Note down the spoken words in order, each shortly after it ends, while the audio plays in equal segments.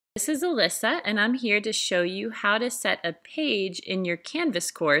This is Alyssa, and I'm here to show you how to set a page in your Canvas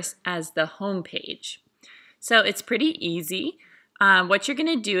course as the home page. So it's pretty easy. What you're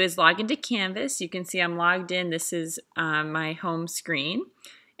going to do is log into Canvas. You can see I'm logged in. This is my home screen.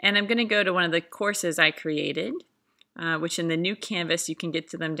 And I'm going to go to one of the courses I created, which in the new Canvas you can get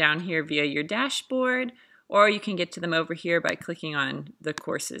to them down here via your dashboard, or you can get to them over here by clicking on the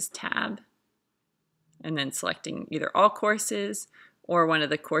Courses tab and then selecting either all courses or one of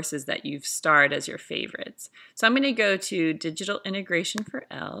the courses that you've starred as your favorites. So I'm going to go to Digital Integration for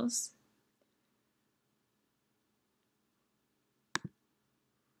ELLs.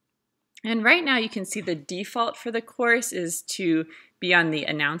 And right now you can see the default for the course is to be on the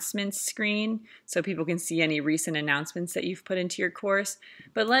announcements screen so people can see any recent announcements that you've put into your course.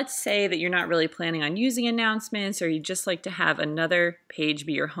 But let's say that you're not really planning on using announcements, or you just like to have another page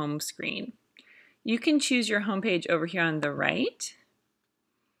be your home screen. You can choose your home page over here on the right.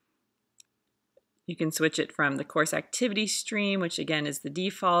 You can switch it from the course activity stream, which again is the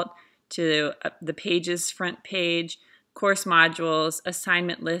default, to the pages front page, course modules,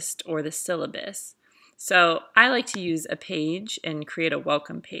 assignment list, or the syllabus. So I like to use a page and create a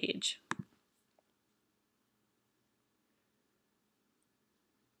welcome page.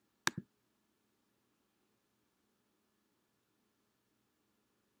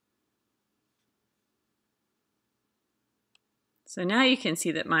 So now you can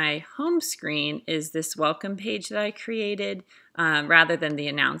see that my home screen is this welcome page that I created rather than the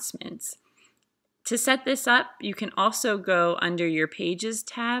announcements. To set this up, you can also go under your Pages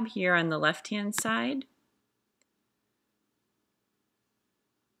tab here on the left-hand side.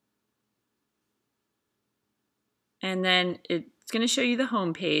 And then it's going to show you the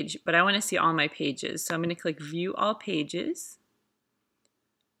home page, but I want to see all my pages. So I'm going to click View All Pages.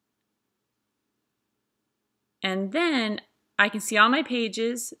 And then I can see all my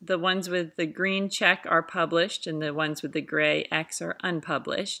pages. The ones with the green check are published, and the ones with the gray X are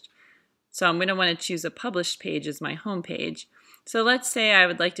unpublished. So I'm going to want to choose a published page as my home page. So let's say I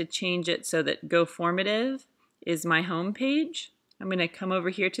would like to change it so that Go Formative is my home page. I'm going to come over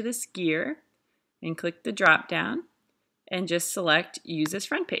here to this gear and click the drop down and just select Use as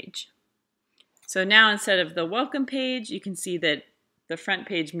Front Page. So now instead of the welcome page, you can see that the front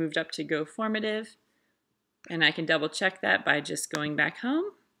page moved up to Go Formative. And I can double check that by just going back home.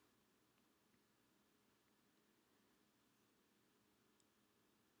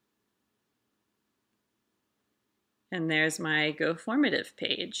 And there's my Go Formative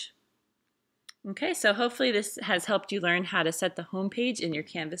page. Okay, so hopefully this has helped you learn how to set the home page in your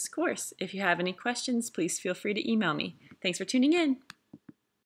Canvas course. If you have any questions, please feel free to email me. Thanks for tuning in.